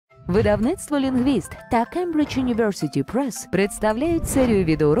Видавництво «Лінгвіст» та Cambridge University Press представляють серію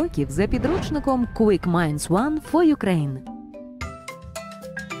відеоуроків за підручником Quick Minds 1 for Ukraine.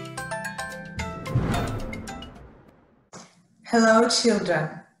 Hello children,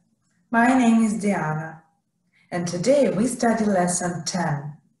 my name is Diana and today we study lesson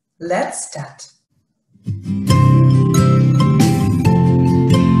 10. Let's start.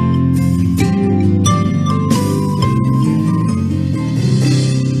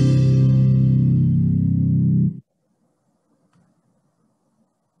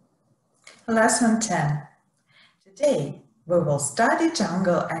 Lesson 10. Today we will study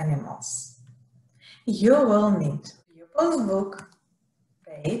jungle animals. You will need Pupil's book,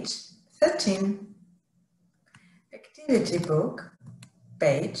 page 13, activity book,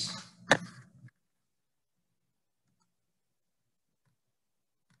 page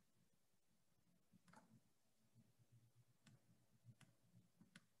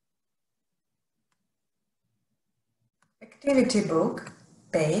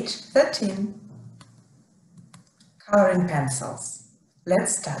 13. Coloring pencils.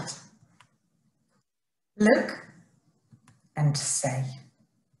 Let's start. Look and say.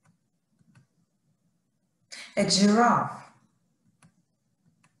 A giraffe.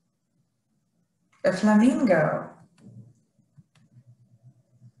 A flamingo.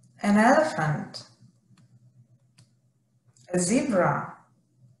 An elephant. A zebra.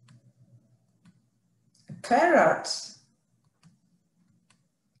 A parrot.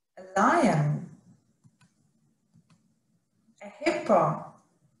 A lion. A hippo.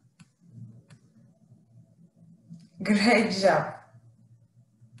 Great job!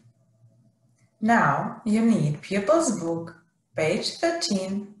 Now you need Pupil's book, page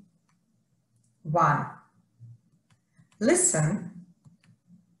 13. 1. Listen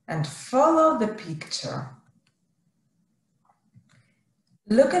and follow the picture.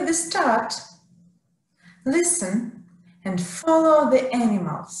 Look at the start. Listen and follow the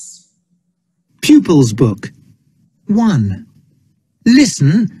animals. Pupil's book. 1.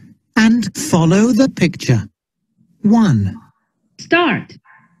 Listen and follow the picture. 1. Start.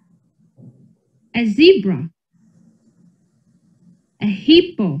 A zebra. A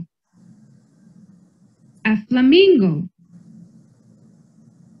hippo. A flamingo.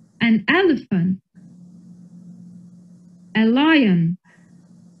 An elephant. A lion.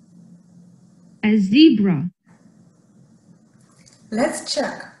 A zebra. Let's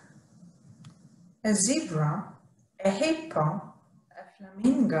check. A zebra, a hippo, a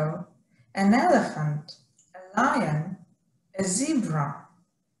flamingo, an elephant, a lion, a zebra.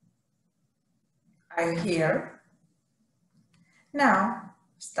 Are you here? Now,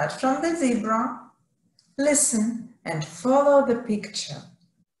 start from the zebra, listen and follow the picture.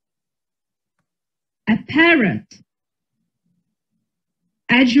 A parrot.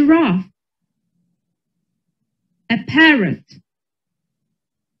 A giraffe. A parrot.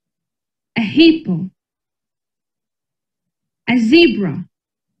 A hippo. A zebra.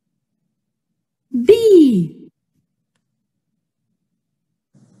 B.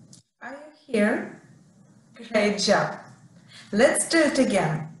 Are you here? Great job. Let's do it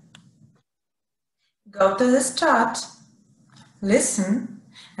again. Go to the start, listen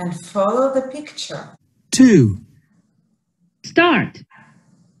and follow the picture. 2. Start.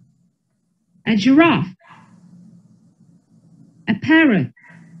 A giraffe. A parrot.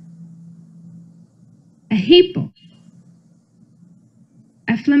 A hippo.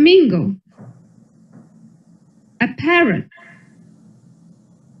 A flamingo. A parrot.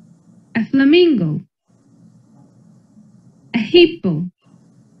 A flamingo. A hippo.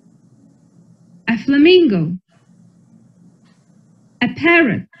 A flamingo. A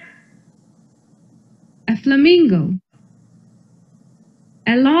parrot. A flamingo.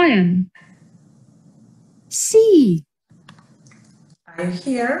 A lion. C. Are you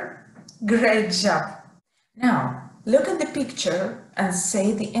here? Great job. Now, look at the picture and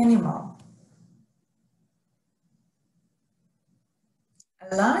say the animal.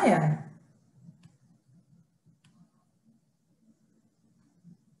 A lion.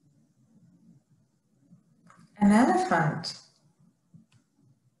 An elephant.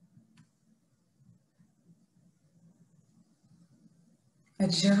 A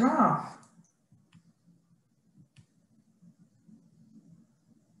giraffe.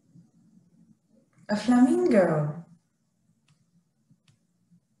 A flamingo.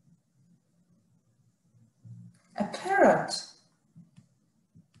 A parrot.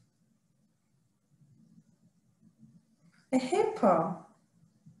 A hippo.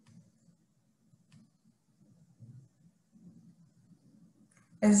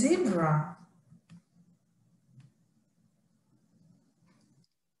 A zebra.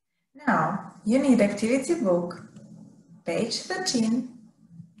 Now, you need activity book, page 13.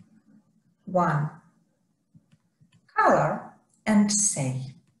 1. Color and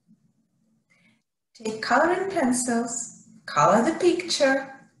say. Take coloring pencils, color the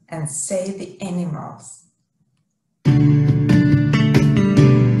picture, and say the animals.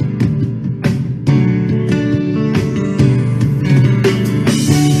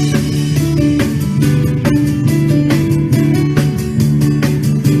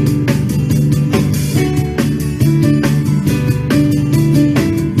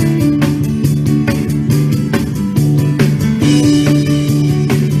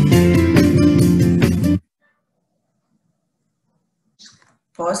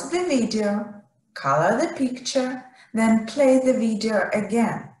 Pause the video, color the picture, then play the video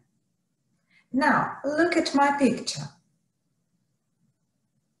again. Now, look at my picture.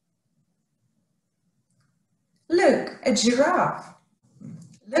 Look, a giraffe.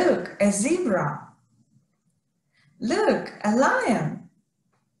 Look, a zebra. Look, a lion.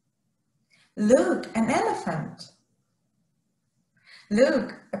 Look, an elephant.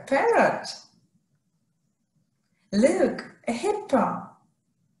 Look, a parrot. Look, a hippo.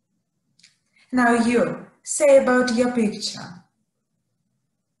 Now you, say about your picture.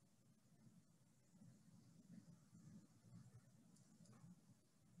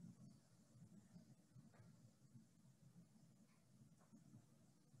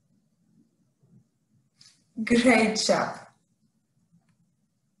 Great job.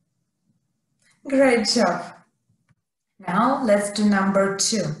 Great job. Now let's do number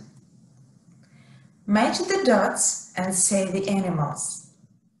 2. Match the dots and say the animals.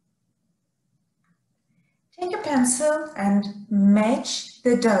 Take a pencil and match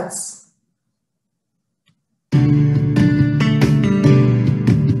the dots.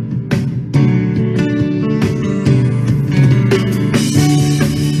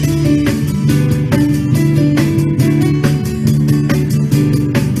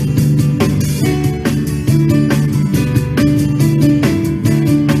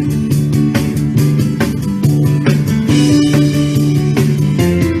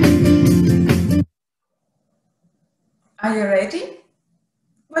 Are you ready?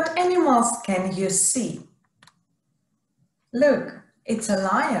 What animals can you see? Look, it's a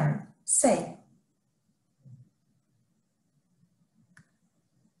lion. Say.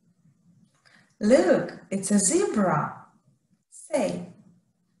 Look, it's a zebra. Say.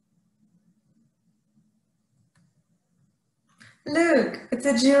 Look, it's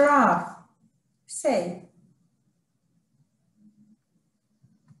a giraffe. Say.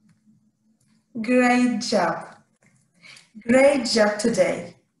 Great job. Great job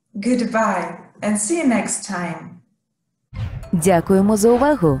today. Goodbye and see you next time. Дякуємо за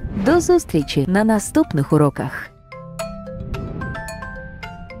увагу. До зустрічі на наступних уроках.